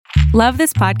Love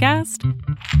this podcast?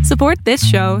 Support this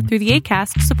show through the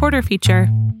Acast supporter feature.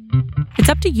 It's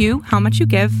up to you how much you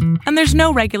give, and there's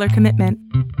no regular commitment.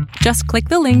 Just click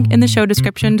the link in the show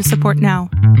description to support now.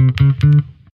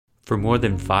 For more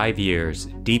than 5 years,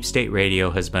 Deep State Radio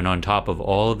has been on top of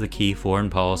all of the key foreign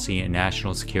policy and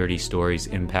national security stories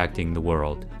impacting the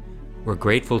world. We're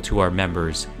grateful to our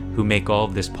members who make all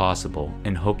of this possible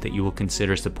and hope that you will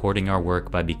consider supporting our work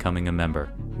by becoming a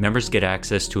member. Members get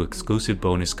access to exclusive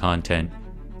bonus content,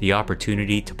 the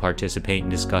opportunity to participate in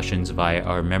discussions via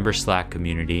our member Slack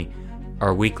community,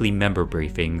 our weekly member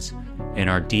briefings,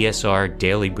 and our DSR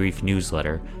Daily Brief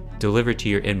newsletter delivered to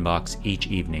your inbox each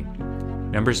evening.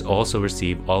 Members also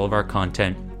receive all of our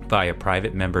content via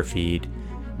private member feed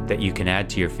that you can add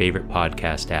to your favorite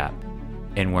podcast app.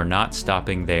 And we're not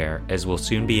stopping there, as we'll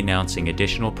soon be announcing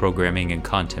additional programming and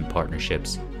content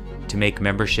partnerships to make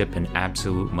membership an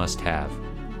absolute must-have.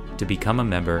 To become a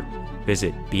member,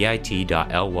 visit bit.ly/DSR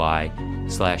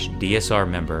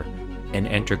member and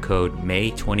enter code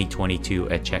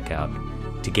MAY2022 at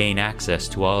checkout to gain access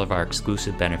to all of our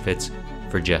exclusive benefits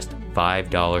for just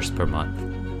 $5 per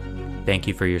month. Thank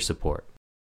you for your support.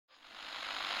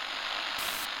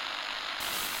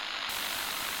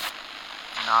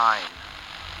 Nine.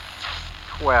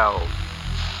 12,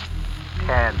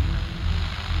 10,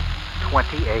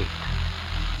 28,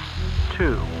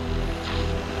 2,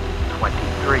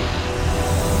 23.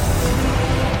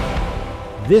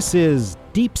 This is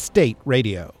Deep State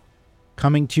Radio,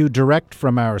 coming to you direct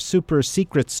from our super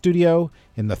secret studio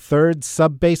in the third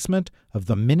sub-basement of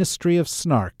the Ministry of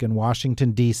Snark in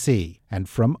Washington, D.C., and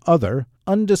from other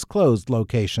undisclosed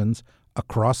locations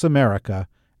across America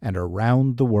and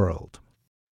around the world.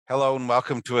 Hello and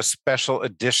welcome to a special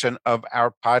edition of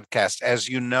our podcast. As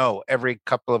you know, every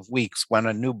couple of weeks when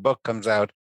a new book comes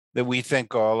out that we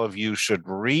think all of you should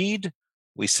read,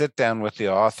 we sit down with the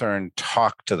author and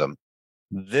talk to them.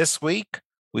 This week,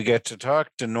 we get to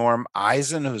talk to Norm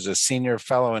Eisen, who's a senior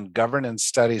fellow in governance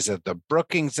studies at the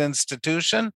Brookings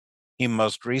Institution. He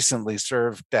most recently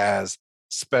served as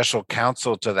special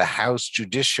counsel to the House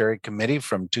Judiciary Committee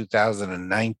from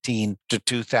 2019 to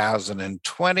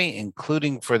 2020,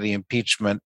 including for the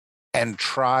impeachment and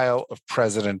trial of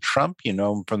President Trump. You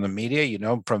know him from the media, you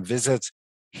know him from visits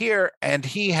here, and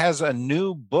he has a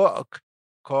new book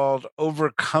called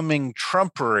Overcoming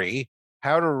Trumpery: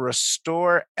 How to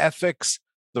Restore Ethics,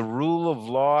 the Rule of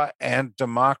Law, and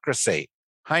Democracy.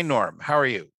 Hi, Norm. How are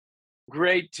you?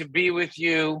 Great to be with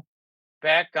you.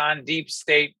 Back on Deep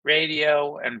State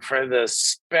Radio and for the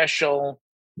special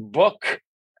book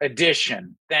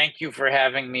edition. Thank you for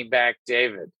having me back,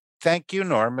 David. Thank you,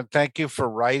 Norm, and thank you for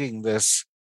writing this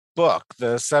book.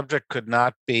 The subject could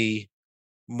not be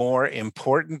more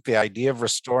important. The idea of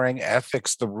restoring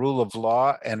ethics, the rule of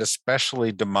law, and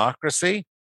especially democracy.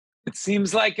 It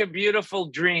seems like a beautiful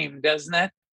dream, doesn't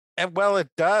it? And well, it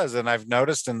does. And I've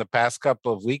noticed in the past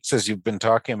couple of weeks, as you've been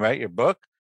talking about your book,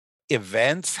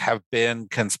 events have been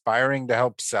conspiring to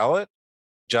help sell it.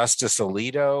 Justice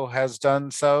Alito has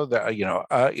done so.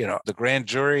 The grand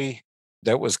jury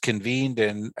that was convened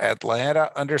in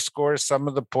Atlanta underscores some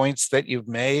of the points that you've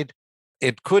made.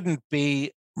 It couldn't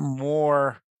be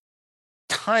more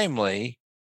timely.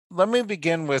 Let me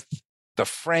begin with the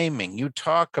framing. You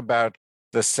talk about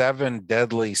the 7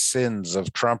 deadly sins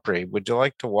of Trumpery. Would you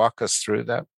like to walk us through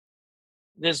that?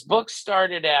 This book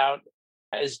started out,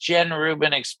 as Jen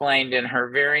Rubin explained in her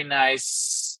very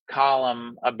nice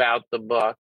column about the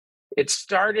book, it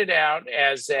started out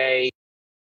as a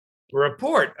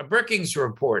report, a Brookings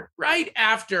report, right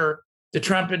after the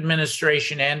Trump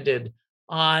administration ended,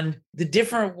 on the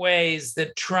different ways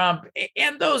that Trump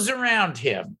and those around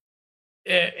him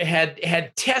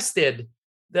had tested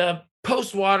the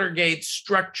post-Watergate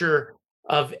structure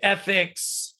of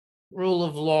ethics, rule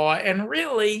of law, and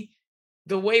really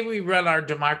the way we run our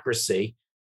democracy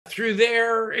through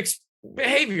their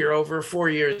behavior over 4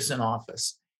 years in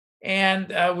office.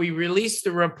 And we released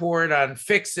the report on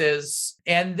fixes.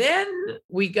 And then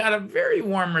we got a very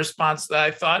warm response that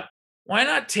I thought, why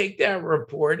not take that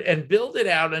report and build it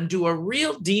out and do a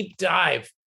real deep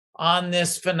dive on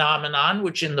this phenomenon,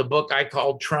 which in the book I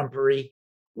called Trumpery.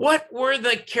 What were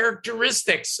the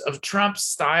characteristics of Trump's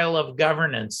style of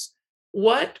governance?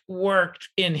 What worked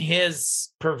in his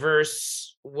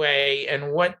perverse way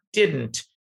and what didn't?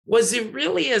 Was it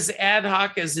really as ad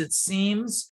hoc as it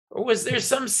seems, or was there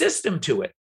some system to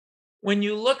it? When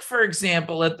you look, for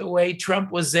example, at the way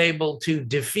Trump was able to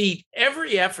defeat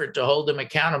every effort to hold him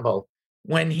accountable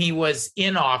when he was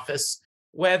in office,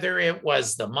 whether it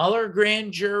was the Mueller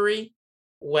grand jury,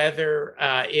 whether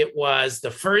it was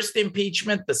the first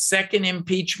impeachment, the second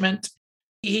impeachment,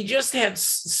 he just had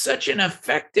such an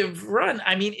effective run.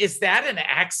 I mean, is that an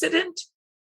accident?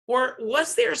 Or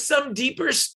was there some deeper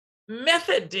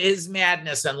method to his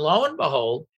madness? And lo and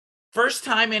behold, first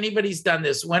time anybody's done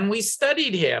this, when we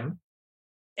studied him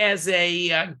as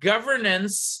a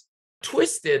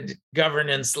twisted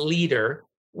governance leader,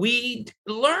 we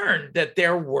learned that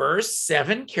there were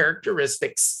 7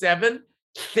 characteristics, 7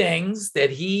 things that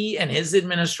he and his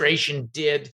administration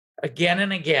did again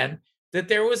and again, that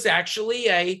there was actually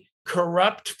a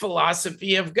corrupt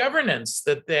philosophy of governance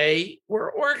that they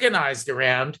were organized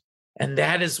around. And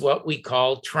that is what we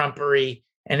call Trumpery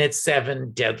and its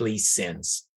 7 deadly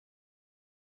sins.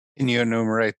 Can you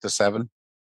enumerate the 7?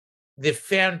 The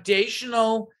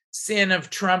foundational sin of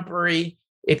Trumpery,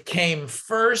 it came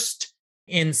first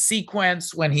in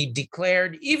sequence when he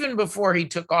declared, even before he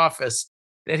took office,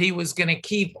 that he was going to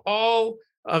keep all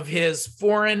of his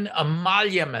foreign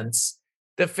emoluments.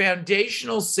 The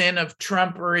foundational sin of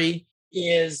Trumpery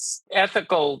is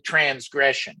ethical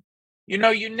transgression. You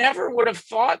know, you never would have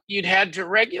thought you'd had to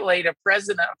regulate a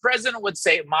president. A president would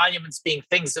say emoluments being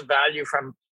things of value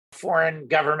from foreign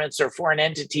governments or foreign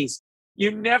entities.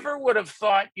 You never would have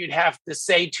thought you'd have to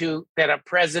say that a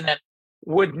president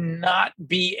would not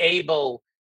be able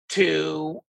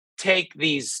to take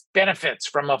these benefits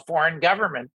from a foreign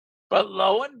government. But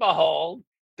lo and behold,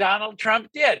 Donald Trump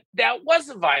did. That was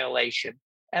a violation.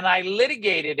 And I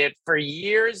litigated it for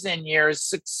years and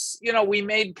years. You know, we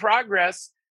made progress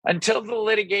until the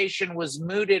litigation was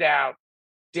mooted out,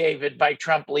 David, by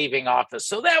Trump leaving office.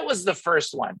 So that was the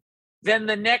first one. Then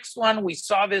the next one, we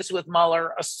saw this with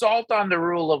Mueller, assault on the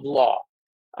rule of law.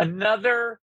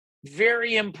 Another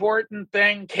very important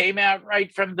thing came out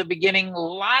right from the beginning,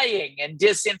 lying and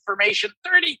disinformation,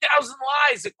 30,000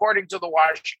 lies, according to the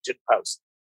Washington Post.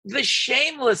 The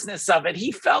shamelessness of it,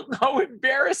 he felt no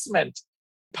embarrassment,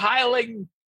 piling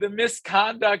the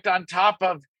misconduct on top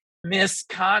of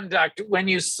misconduct. When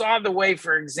you saw the way,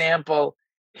 for example,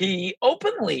 he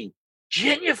openly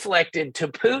genuflected to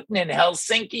Putin in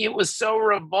Helsinki, it was so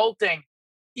revolting.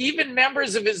 Even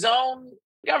members of his own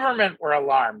government were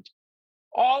alarmed.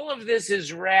 All of this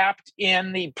is wrapped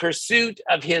in the pursuit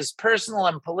of his personal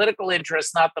and political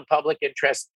interests, not the public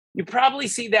interest. You probably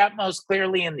see that most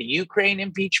clearly in the Ukraine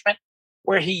impeachment,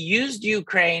 where he used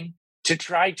Ukraine to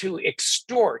try to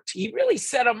extort. He really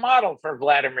set a model for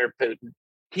Vladimir Putin.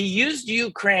 He used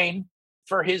Ukraine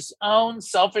for his own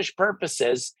selfish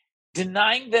purposes,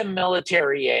 denying them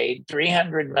military aid,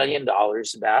 $300 million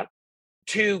about,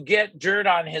 to get dirt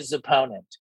on his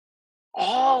opponent.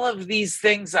 All of these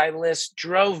things I list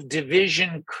drove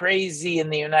division crazy in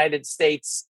the United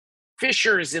States,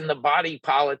 fissures in the body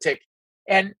politic,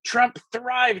 and Trump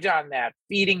thrived on that,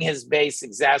 feeding his base,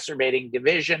 exacerbating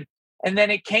division. And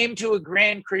then it came to a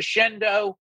grand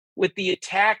crescendo with the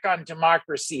attack on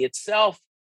democracy itself.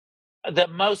 The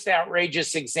most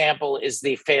outrageous example is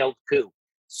the failed coup.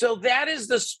 So that is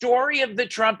the story of the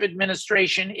Trump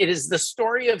administration. It is the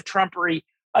story of Trumpery.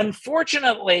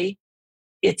 Unfortunately,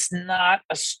 it's not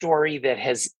a story that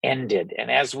has ended. And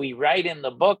as we write in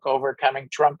the book, Overcoming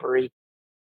Trumpery,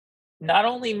 not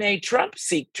only may Trump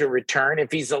seek to return,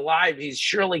 if he's alive, he's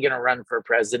surely going to run for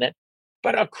president,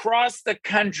 but across the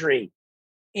country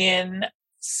in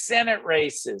Senate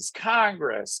races,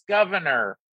 Congress,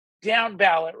 governor, down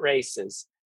ballot races,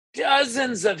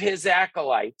 dozens of his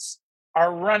acolytes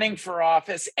are running for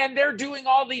office, and they're doing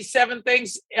all these 7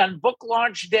 things. On book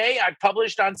launch day, I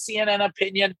published on CNN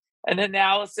Opinion an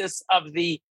analysis of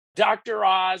the Dr.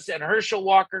 Oz and Herschel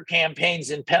Walker campaigns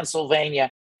in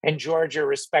Pennsylvania and Georgia,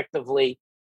 respectively.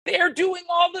 They're doing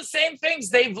all the same things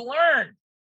they've learned.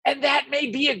 And that may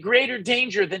be a greater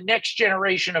danger than next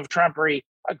generation of Trumpery,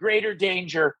 a greater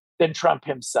danger than Trump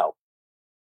himself.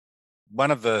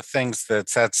 One of the things that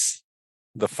sets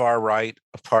the far right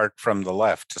apart from the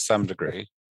left to some degree,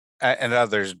 and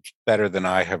others better than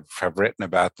I have written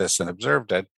about this and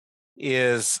observed it,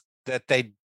 is that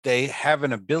they have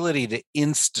an ability to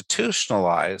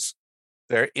institutionalize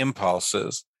their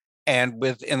impulses. And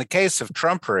in the case of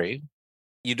Trumpery,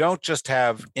 you don't just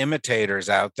have imitators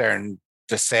out there, and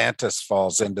DeSantis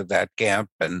falls into that camp,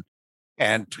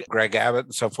 and Greg Abbott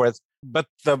and so forth, but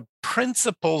the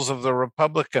principles of the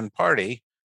Republican Party,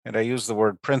 and I use the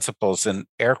word principles in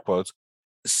air quotes,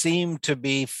 seem to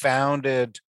be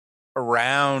founded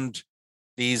around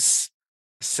these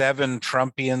 7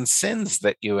 Trumpian sins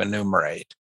that you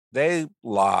enumerate. They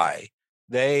lie.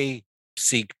 They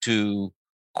seek to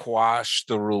quash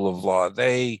the rule of law.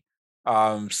 They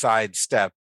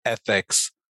sidestep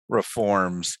ethics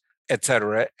reforms, et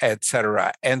cetera, et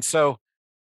cetera. And so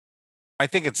I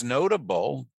think it's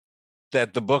notable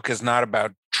that the book is not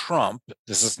about Trump.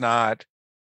 This is not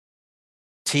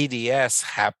TDS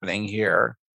happening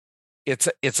here.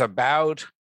 It's about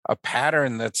a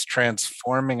pattern that's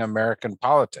transforming American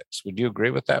politics. Would you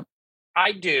agree with that?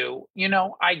 I do.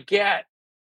 I get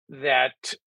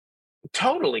that,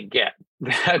 totally get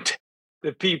that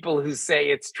the people who say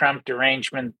it's Trump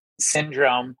derangement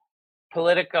syndrome.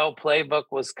 Politico Playbook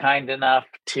was kind enough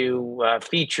to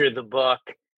feature the book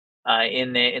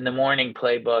in the morning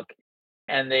playbook,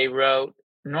 and they wrote,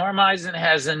 Norm Eisen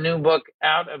has a new book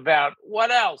out about what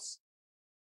else?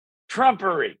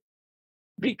 Trumpery.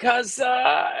 Because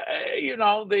the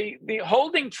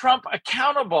holding Trump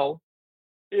accountable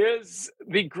is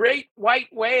the great white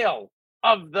whale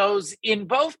of those in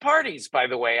both parties, by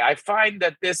the way. I find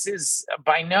that this is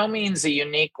by no means a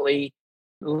uniquely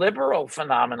liberal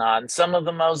phenomenon. Some of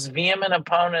the most vehement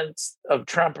opponents of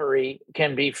Trumpery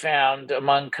can be found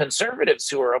among conservatives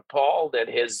who are appalled at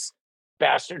his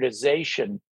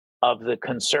bastardization of the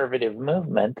conservative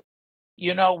movement.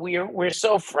 We're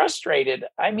so frustrated.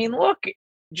 I mean, look,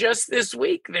 just this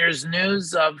week, there's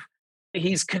news of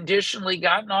he's conditionally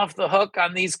gotten off the hook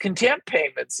on these contempt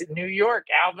payments in New York.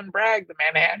 Alvin Bragg, the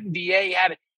Manhattan DA,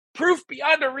 had proof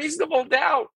beyond a reasonable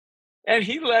doubt, and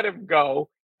he let him go.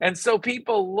 And so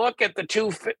people look at the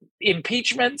two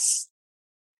impeachments,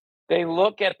 they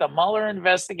look at the Mueller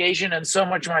investigation, and so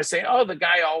much more say, oh, the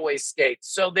guy always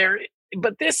skates.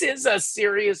 But this is a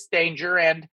serious danger,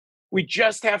 and we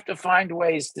just have to find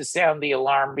ways to sound the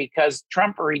alarm because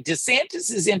Trumpery,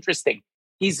 DeSantis is interesting.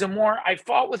 I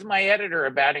fought with my editor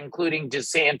about including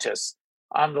DeSantis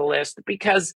on the list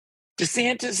because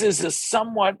DeSantis is a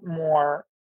somewhat more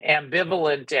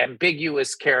ambivalent,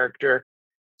 ambiguous character.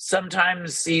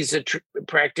 Sometimes he's a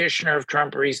practitioner of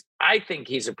Trumpery's. I think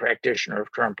he's a practitioner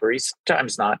of Trumpery's,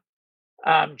 sometimes not.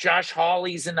 Josh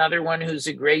Hawley's another one who's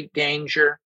a great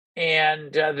danger.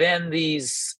 And then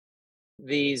these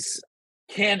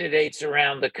candidates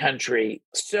around the country.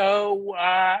 So,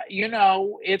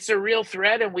 it's a real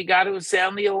threat and we got to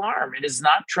sound the alarm. It is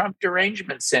not Trump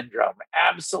derangement syndrome.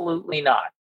 Absolutely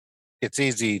not. It's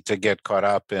easy to get caught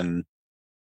up in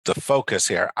the focus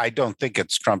here. I don't think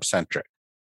it's Trump-centric.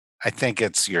 I think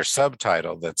it's your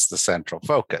subtitle that's the central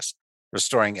focus,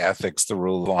 restoring ethics, the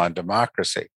rule of law, and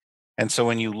democracy. And so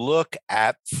when you look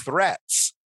at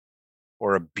threats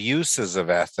or abuses of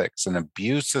ethics and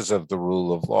abuses of the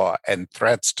rule of law and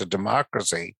threats to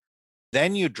democracy,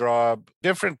 then you draw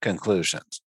different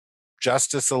conclusions.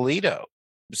 Justice Alito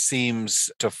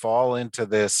seems to fall into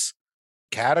this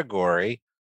category,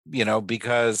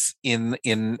 because and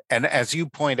as you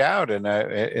point out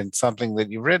in something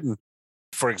that you've written,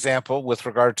 for example, with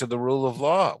regard to the rule of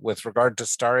law, with regard to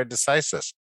stare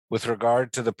decisis, with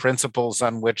regard to the principles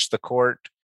on which the court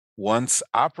once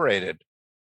operated,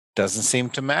 doesn't seem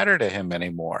to matter to him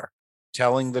anymore.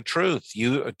 Telling the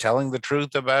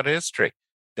truth about history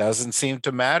doesn't seem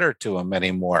to matter to him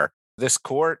anymore. This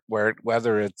court,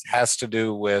 whether it has to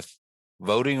do with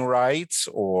voting rights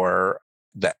or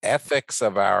the ethics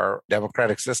of our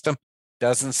democratic system,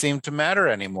 doesn't seem to matter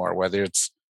anymore, whether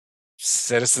it's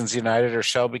Citizens United or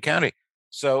Shelby County.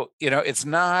 So, it's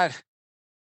not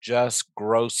just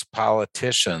gross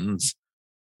politicians.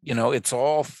 It's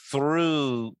all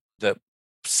through the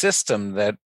system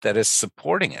that is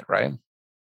supporting it, right?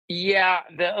 Yeah,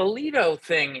 the Alito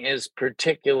thing is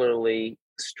particularly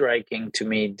striking to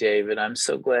me, David. I'm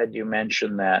so glad you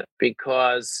mentioned that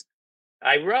because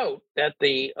I wrote that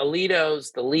the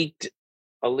leaked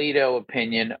Alito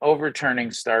opinion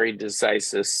overturning stare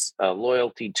decisis,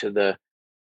 loyalty to the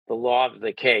law of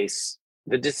the case,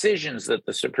 the decisions that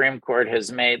the Supreme Court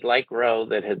has made, like Roe,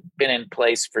 that had been in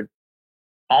place for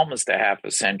almost a half a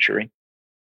century.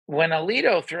 When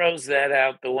Alito throws that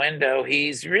out the window,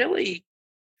 he's really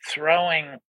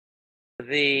throwing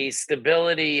the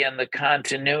stability and the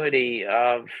continuity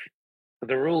of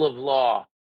the rule of law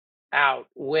out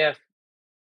with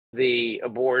the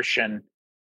abortion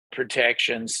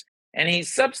protections. And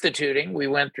he's substituting, we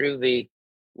went through the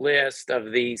list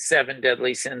of the 7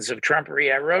 deadly sins of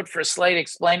Trumpery. I wrote for Slate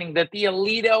explaining that the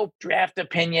Alito draft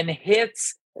opinion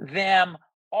hits them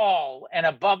all. And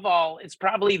above all, it's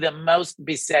probably the most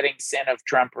besetting sin of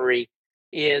Trumpery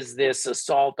is this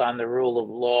assault on the rule of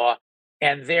law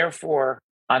and therefore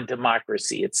on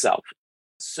democracy itself.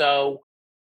 So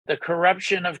the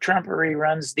corruption of Trumpery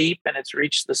runs deep and it's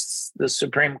reached the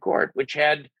Supreme Court, which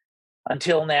had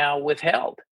until now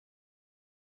withheld.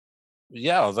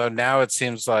 Yeah, although now it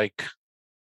seems like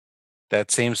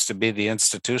that seems to be the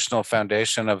institutional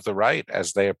foundation of the right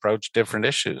as they approach different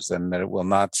issues, and that it will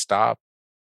not stop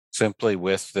simply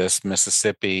with this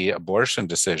Mississippi abortion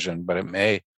decision, but it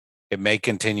may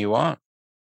continue on.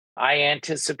 I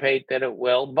anticipate that it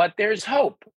will, but there's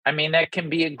hope. I mean, that can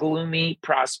be a gloomy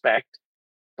prospect,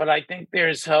 but I think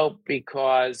there's hope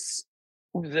because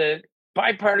the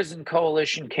bipartisan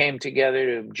coalition came together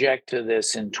to object to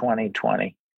this in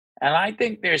 2020. And I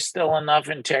think there's still enough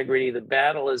integrity. The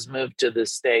battle has moved to the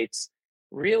states.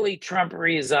 Really,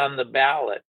 Trumpery is on the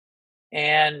ballot.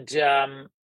 And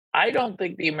I don't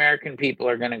think the American people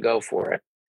are going to go for it.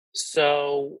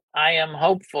 So I am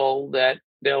hopeful that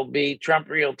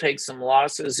Trumpery will take some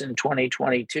losses in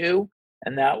 2022,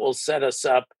 and that will set us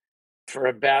up for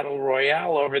a battle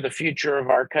royale over the future of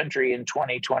our country in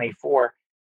 2024.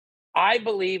 I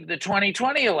believe the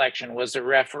 2020 election was a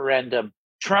referendum,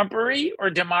 Trumpery or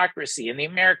democracy, and the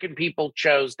American people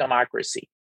chose democracy.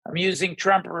 I'm using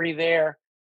Trumpery there,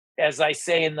 as I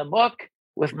say in the book,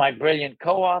 with my brilliant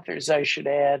co-authors, I should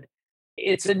add.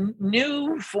 It's a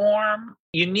new form,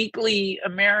 uniquely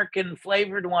American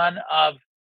flavored one of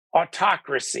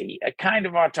autocracy, a kind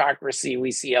of autocracy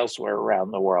we see elsewhere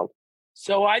around the world.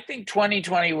 So I think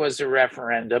 2020 was a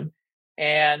referendum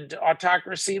and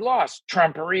autocracy lost,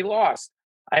 Trumpery lost.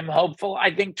 I'm hopeful.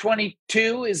 I think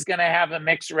 22 is going to have a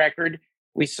mixed record.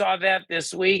 We saw that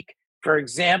this week. For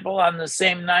example, on the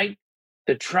same night,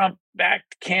 the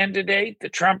Trump-backed candidate, the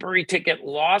Trumpery ticket,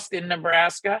 lost in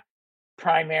Nebraska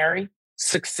primary,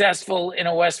 successful in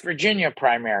a West Virginia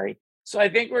primary. So I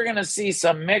think we're going to see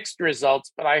some mixed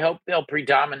results, but I hope they'll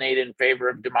predominate in favor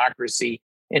of democracy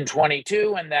in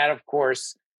 22. And that, of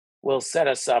course, will set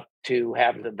us up to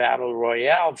have the battle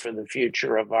royale for the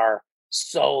future of our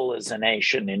soul as a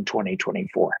nation in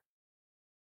 2024.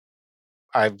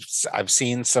 I've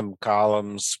seen some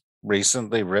columns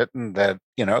recently written that,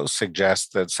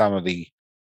 suggest that some of the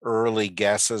early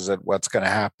guesses at what's going to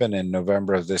happen in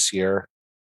November of this year,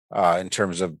 in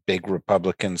terms of big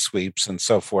Republican sweeps and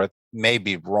so forth, may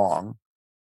be wrong.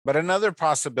 But another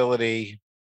possibility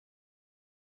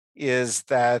is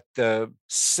that the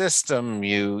system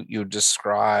you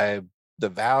describe, the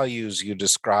values you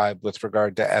describe with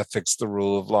regard to ethics, the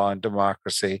rule of law, and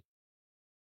democracy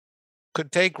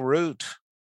could take root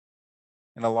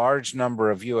in a large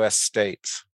number of U.S.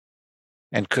 states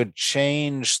and could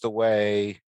change the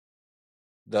way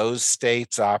those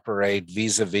states operate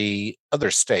vis-a-vis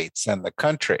other states and the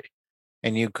country.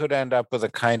 And you could end up with a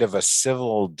kind of a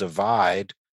civil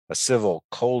divide, a civil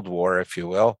Cold War, if you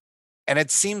will. And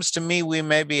it seems to me we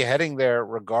may be heading there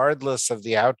regardless of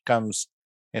the outcomes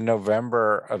in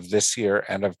November of this year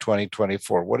and of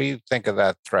 2024. What do you think of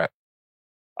that threat?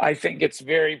 I think it's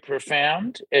very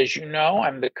profound. As you know,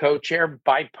 I'm the co-chair,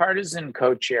 bipartisan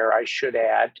co-chair, I should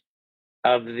add,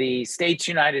 of the States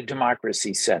United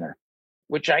Democracy Center,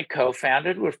 which I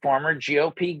co-founded with former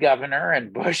GOP governor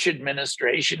and Bush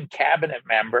administration cabinet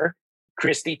member,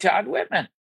 Christy Todd Whitman.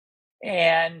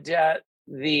 And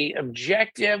the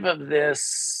objective of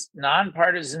this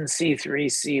nonpartisan C3,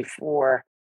 C4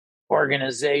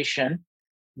 organization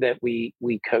that we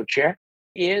co-chair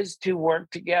is to work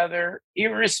together,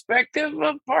 irrespective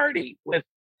of party, with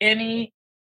any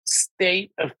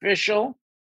state official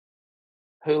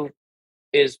who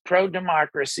is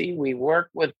pro-democracy. We work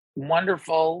with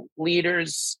wonderful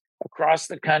leaders across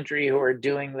the country who are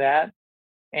doing that.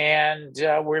 And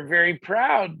we're very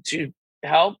proud to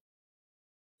help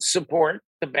support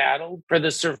the battle for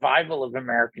the survival of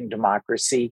American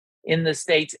democracy in the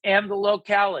states and the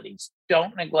localities.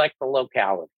 Don't neglect the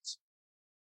localities.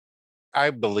 I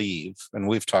believe, and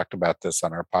we've talked about this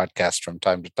on our podcast from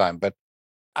time to time, but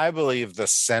I believe the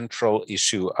central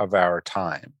issue of our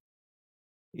time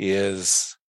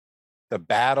is the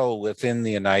battle within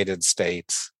the United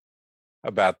States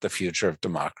about the future of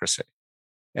democracy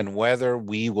and whether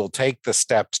we will take the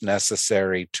steps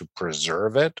necessary to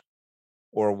preserve it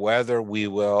or whether we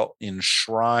will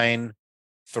enshrine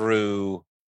through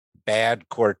bad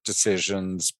court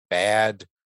decisions, bad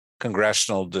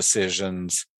congressional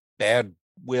decisions, bad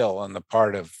will on the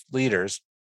part of leaders,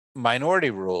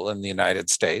 minority rule in the United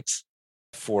States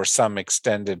for some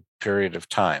extended period of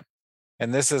time.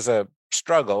 And this is a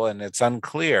struggle, and it's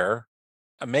unclear,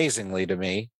 amazingly to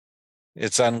me,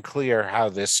 it's unclear how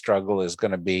this struggle is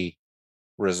going to be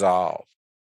resolved.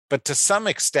 But to some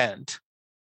extent,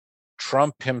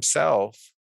 Trump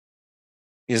himself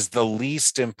is the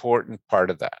least important part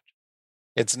of that.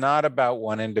 It's not about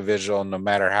one individual, no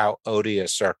matter how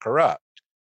odious or corrupt.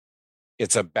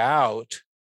 It's about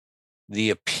the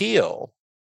appeal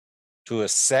to a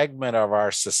segment of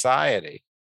our society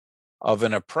of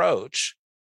an approach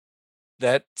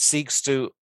that seeks to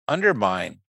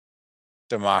undermine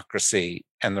democracy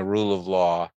and the rule of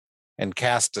law and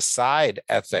cast aside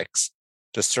ethics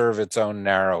to serve its own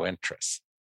narrow interests.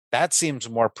 That seems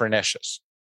more pernicious.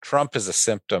 Trump is a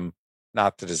symptom,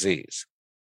 not the disease.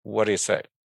 What do you say?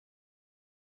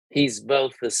 He's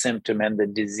both the symptom and the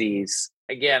disease.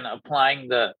 Again, applying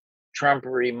the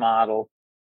Trumpery model,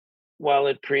 while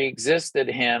it pre-existed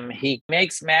him, he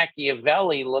makes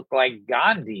Machiavelli look like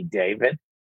Gandhi, David.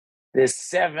 This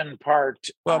 7-part...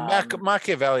 Well,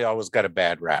 Machiavelli always got a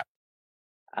bad rap.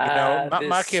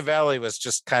 Machiavelli was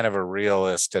just kind of a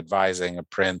realist advising a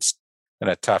prince in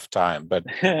a tough time. But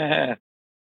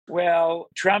well,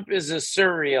 Trump is a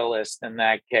surrealist in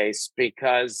that case,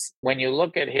 because when you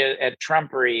look at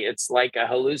Trumpery, it's like a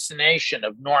hallucination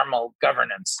of normal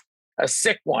governance, a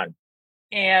sick one.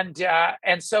 And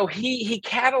so he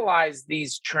catalyzed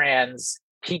these trends.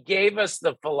 He gave us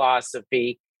the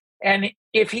philosophy. And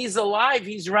if he's alive,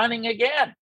 he's running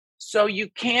again. So you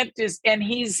can't and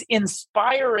he's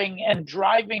inspiring and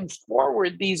driving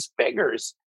forward these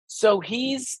figures. So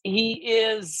he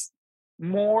is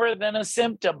more than a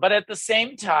symptom. But at the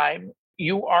same time,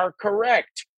 you are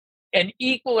correct. An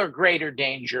equal or greater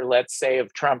danger, let's say,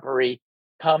 of Trumpery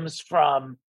comes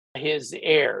from his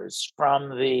heirs,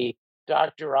 from the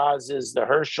Dr. Oz's, the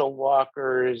Herschel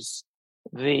Walkers,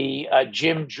 the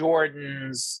Jim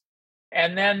Jordans,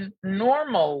 and then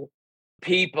normal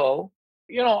people.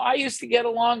 I used to get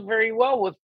along very well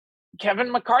with Kevin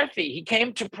McCarthy. He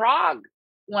came to Prague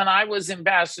when I was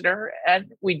ambassador,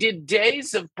 and we did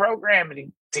days of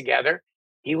programming together.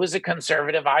 He was a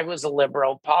conservative. I was a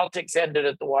liberal. Politics ended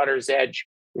at the water's edge.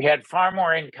 We had far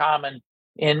more in common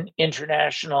in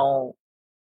international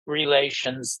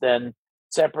relations than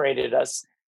separated us.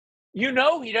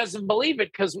 He doesn't believe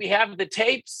it because we have the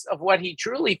tapes of what he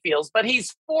truly feels, but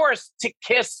he's forced to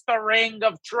kiss the ring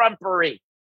of Trumpery.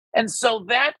 And so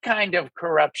that kind of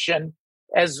corruption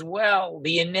as well,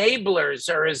 the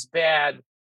enablers are as bad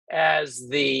as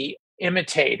the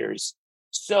imitators.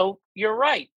 So you're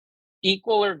right,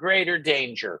 equal or greater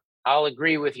danger. I'll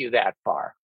agree with you that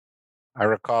far. I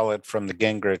recall it from the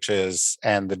Gingriches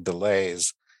and the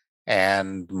delays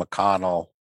and McConnell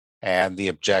and the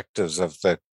objectives of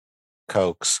the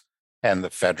Kochs and the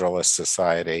Federalist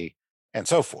Society and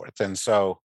so forth. And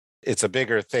so it's a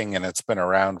bigger thing, and it's been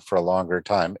around for a longer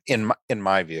time, in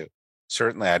my view.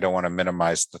 Certainly, I don't want to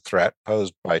minimize the threat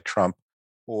posed by Trump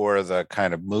or the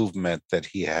kind of movement that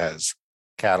he has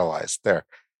catalyzed there.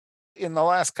 In the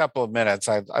last couple of minutes,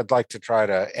 I'd like to try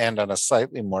to end on a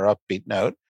slightly more upbeat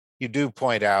note. You do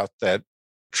point out that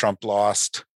Trump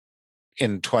lost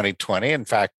in 2020. In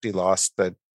fact, he lost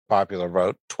the popular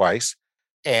vote twice.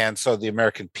 And so the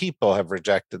American people have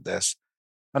rejected this.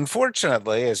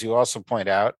 Unfortunately, as you also point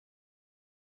out,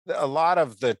 a lot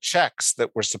of the checks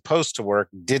that were supposed to work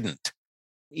didn't.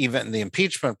 Even the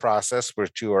impeachment process,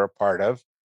 which you are a part of,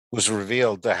 was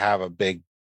revealed to have a big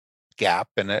gap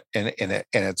in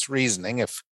its reasoning.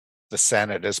 If the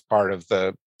Senate is part of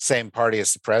the same party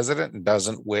as the president and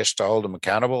doesn't wish to hold him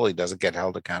accountable, he doesn't get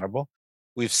held accountable.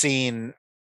 We've seen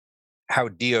how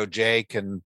DOJ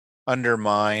can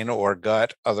undermine or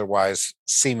gut otherwise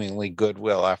seemingly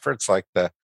goodwill efforts like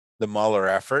the Mueller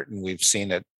effort, and we've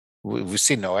seen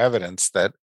no evidence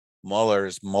that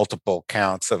Mueller's multiple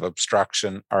counts of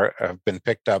obstruction have been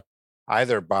picked up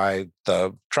either by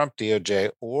the Trump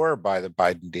DOJ or by the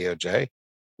Biden DOJ.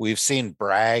 We've seen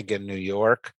Bragg in New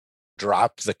York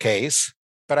drop the case,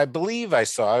 but I believe I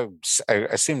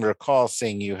seem to recall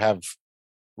seeing you have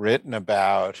written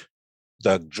about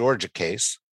the Georgia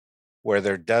case, where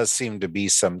there does seem to be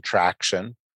some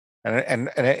traction. And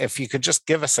if you could just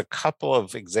give us a couple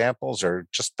of examples, or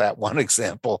just that one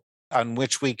example, on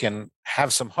which we can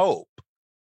have some hope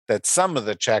that some of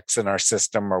the checks in our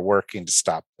system are working to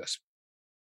stop this.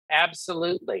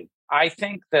 Absolutely. I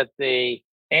think that the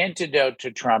antidote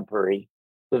to Trumpery,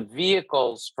 the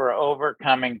vehicles for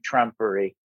overcoming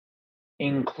Trumpery,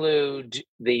 include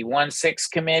the 1-6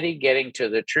 committee getting to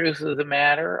the truth of the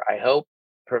matter, I hope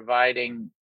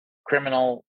providing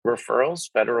criminal referrals,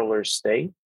 federal or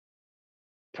state,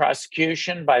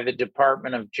 prosecution by the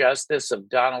Department of Justice of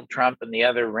Donald Trump and the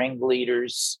other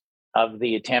ringleaders of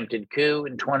the attempted coup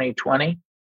in 2020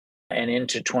 and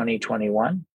into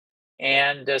 2021,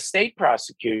 and state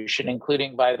prosecution,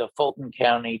 including by the Fulton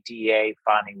County DA,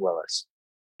 Fani Willis,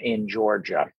 in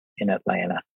Georgia, in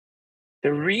Atlanta.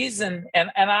 The reason,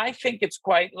 and I think it's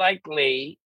quite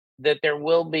likely that there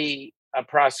will be a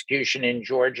prosecution in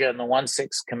Georgia, and the 1-6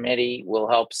 committee will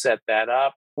help set that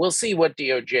up. We'll see what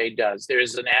DOJ does. There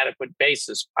is an adequate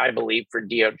basis, I believe, for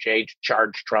DOJ to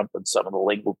charge Trump and some of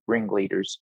the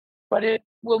ringleaders. But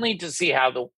we'll need to see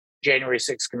how the January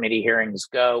 6th committee hearings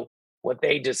go, what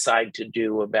they decide to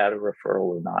do about a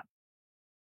referral or not.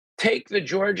 Take the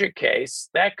Georgia case.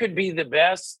 That could be the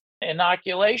best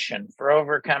inoculation for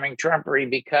overcoming Trumpery,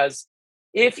 because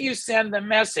if you send the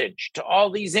message to all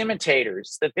these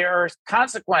imitators that there are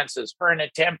consequences for an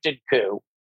attempted coup,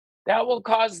 that will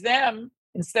cause them,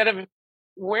 instead of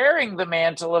wearing the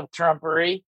mantle of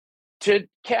Trumpery, to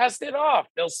cast it off.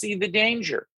 They'll see the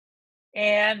danger.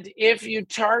 And if you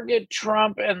target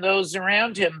Trump and those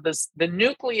around him, the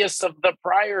nucleus of the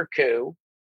prior coup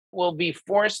will be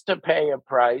forced to pay a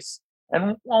price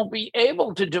and won't be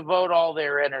able to devote all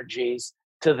their energies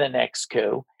to the next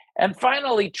coup. And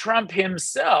finally, Trump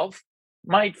himself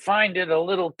might find it a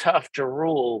little tough to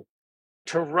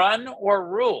run or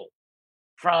rule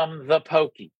from the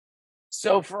pokey.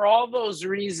 So for all those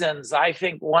reasons, I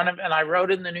think and I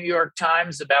wrote in the New York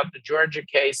Times about the Georgia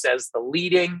case as the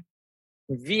leading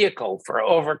vehicle for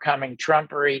overcoming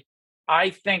Trumpery.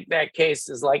 I think that case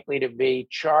is likely to be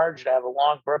charged. I have a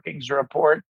long Brookings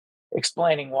report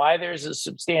explaining why there's a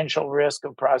substantial risk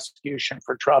of prosecution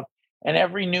for Trump. And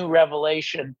every new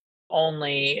revelation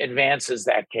only advances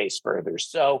that case further.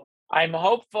 So I'm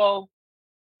hopeful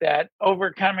that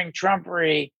overcoming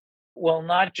Trumpery will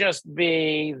not just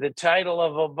be the title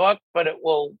of a book, but it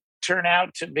will turn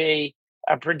out to be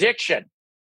a prediction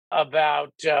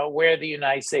about where the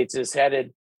United States is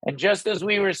headed. And just as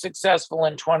we were successful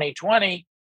in 2020,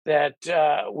 that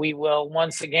we will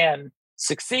once again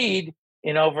succeed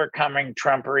in overcoming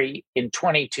Trumpery in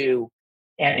 22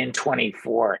 and in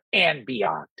 24 and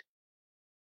beyond.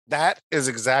 That is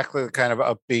exactly the kind of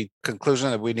upbeat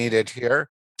conclusion that we needed here.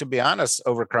 To be honest,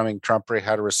 Overcoming Trumpery,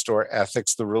 How to Restore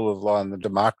Ethics, the Rule of Law, and the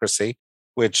Democracy,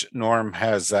 which Norm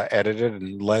has edited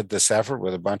and led this effort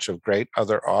with a bunch of great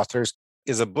other authors,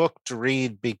 is a book to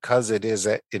read because it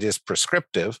is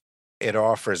prescriptive. It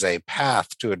offers a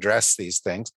path to address these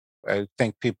things. I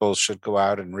think people should go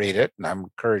out and read it, and I'm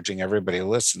encouraging everybody who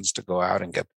listens to go out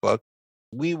and get the book.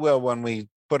 We will, when we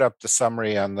put up the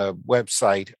summary on the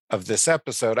website of this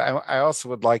episode, I also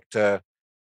would like to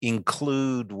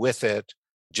include with it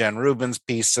Jen Rubin's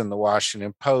piece in the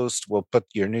Washington Post. We'll put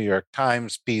your New York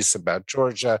Times piece about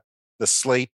Georgia, the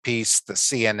Slate piece, the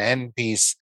CNN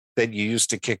piece that you used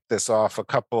to kick this off, a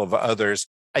couple of others.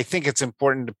 I think it's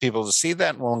important to people to see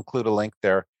that, and we'll include a link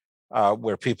there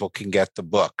where people can get the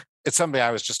book. It's something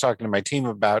I was just talking to my team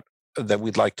about that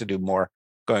we'd like to do more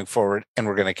going forward, and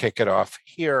we're going to kick it off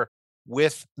here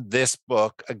with this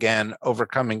book, again,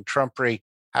 Overcoming Trumpery,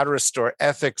 How to Restore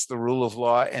Ethics, the Rule of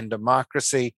Law, and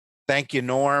Democracy. Thank you,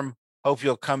 Norm. Hope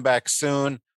you'll come back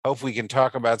soon. Hope we can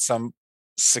talk about some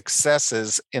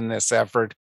successes in this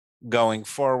effort going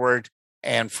forward.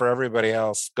 And for everybody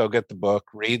else, go get the book,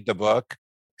 read the book,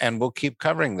 and we'll keep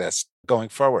covering this going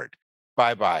forward.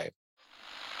 Bye-bye.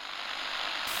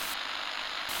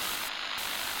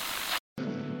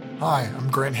 Hi, I'm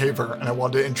Grant Haver, and I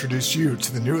wanted to introduce you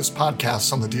to the newest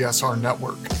podcast on the DSR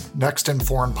network, Next in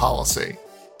Foreign Policy.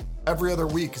 Every other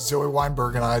week, Zoe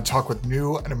Weinberg and I talk with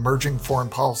new and emerging foreign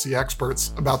policy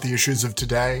experts about the issues of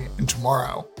today and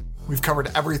tomorrow. We've covered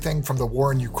everything from the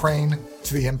war in Ukraine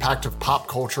to the impact of pop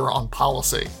culture on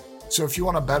policy. So if you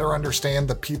want to better understand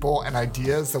the people and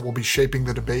ideas that will be shaping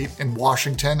the debate in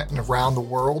Washington and around the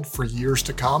world for years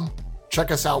to come, check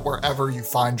us out wherever you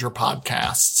find your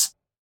podcasts.